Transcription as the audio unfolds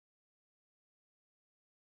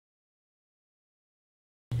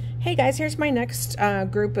Hey guys, here's my next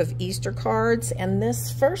group of Easter cards, and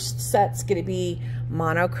this first set's going to be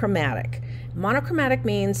monochromatic. Monochromatic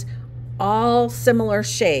means all similar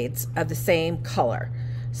shades of the same color.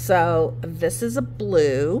 So this is a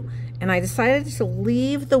blue, and I decided to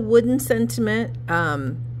leave the wooden sentiment,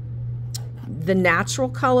 the natural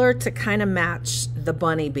color, to kind of match the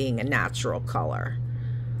bunny being a natural color.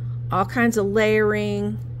 All kinds of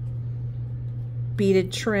layering,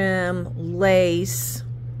 beaded trim, lace.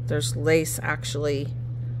 There's lace actually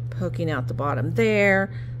poking out the bottom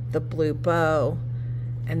there, the blue bow,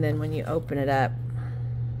 and then when you open it up,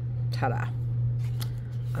 ta-da.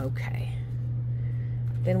 Okay.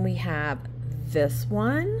 Then we have this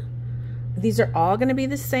one. These are all going to be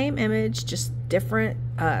the same image, just different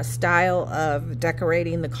style of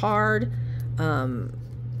decorating the card.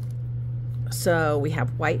 So we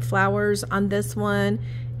have white flowers on this one,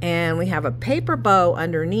 and we have a paper bow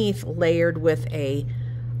underneath layered with a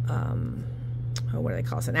what do they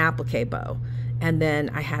call it? An applique bow. And then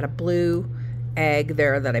I had a blue egg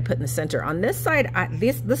there that I put in the center. On this side,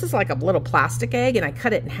 this is like a little plastic egg, and I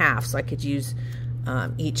cut it in half so I could use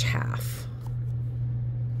each half.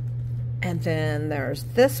 And then there's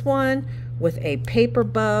this one with a paper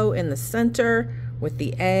bow in the center with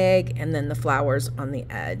the egg and then the flowers on the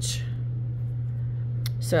edge.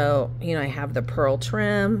 So, you know, I have the pearl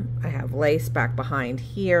trim. I have lace back behind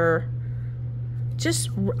here.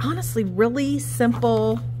 Just honestly really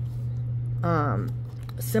simple,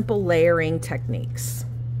 simple layering techniques.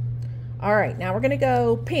 All right, now we're gonna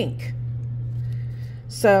go pink.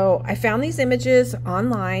 So I found these images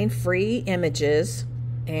online, free images,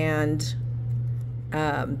 and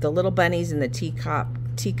the little bunnies in the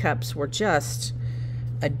teacups were just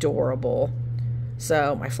adorable.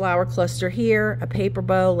 So my flower cluster here, a paper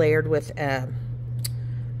bow layered with an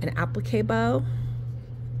applique bow.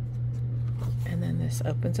 And then this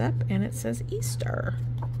opens up and it says Easter.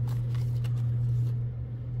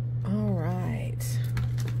 All right.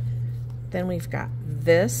 Then we've got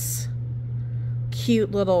this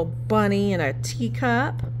cute little bunny in a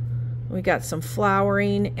teacup. We got some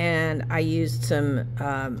flowering, and I used some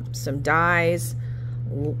dies,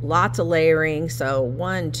 lots of layering. So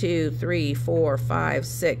 1, 2, 3, 4, 5,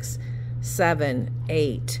 6, 7,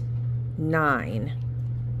 8, 9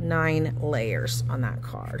 layers on that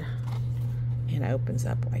card. And it opens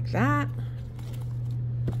up like that.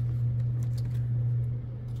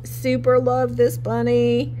 Super love this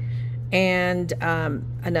bunny. And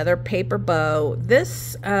another paper bow.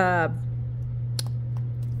 This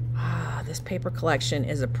this paper collection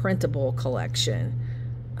is a printable collection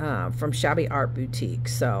from Shabby Art Boutique.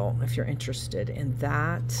 So if you're interested in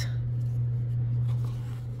that,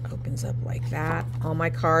 opens up like that. All my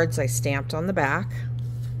cards I stamped on the back.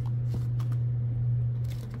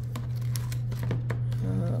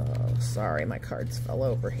 Oh, sorry, my cards fell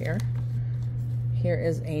over here. Here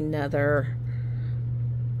is another,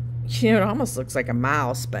 you know, it almost looks like a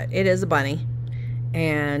mouse, but it is a bunny.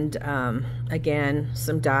 And again,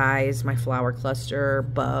 some dies, my flower cluster,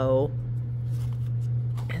 bow,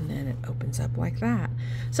 and then it opens up like that.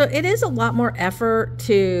 So it is a lot more effort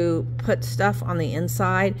to put stuff on the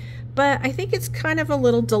inside, but I think it's kind of a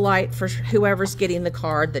little delight for whoever's getting the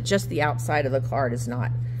card that just the outside of the card is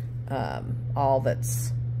not all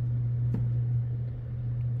that's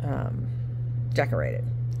decorated.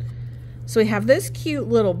 So we have this cute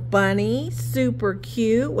little bunny, super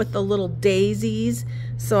cute, with the little daisies.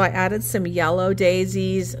 So I added some yellow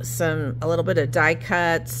daisies, a little bit of die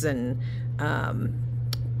cuts, and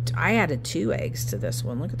I added 2 eggs to this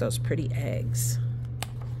one. Look at those pretty eggs.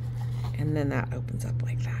 And then that opens up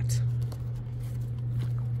like that.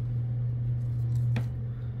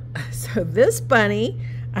 So this bunny,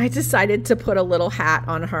 I decided to put a little hat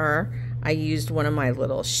on her. I used one of my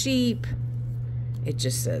little sheep. It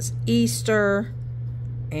just says Easter,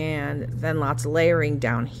 and then lots of layering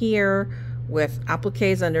down here with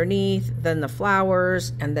appliques underneath, then the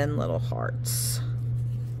flowers, and then little hearts.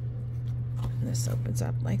 And this opens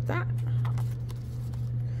up like that.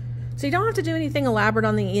 So you don't have to do anything elaborate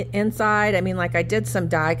on the inside. I mean, like I did some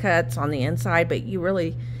die cuts on the inside, but you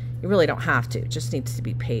really don't have to. It just needs to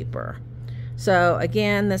be paper. So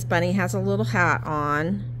again, this bunny has a little hat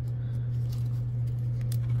on.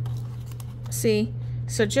 See,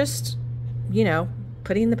 so just, you know,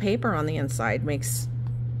 putting the paper on the inside makes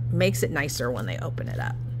it nicer when they open it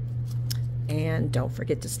up. And don't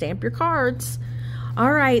forget to stamp your cards.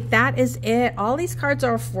 All right, that is it. All these cards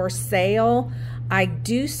are for sale. I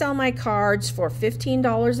do sell my cards for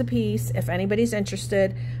 $15 a piece if anybody's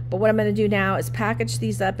interested, But what I'm going to do now is package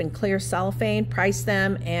these up in clear cellophane, price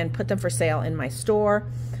them, and put them for sale in my store.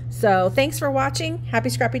 So thanks for watching. Happy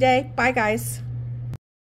scrappy day. Bye, guys.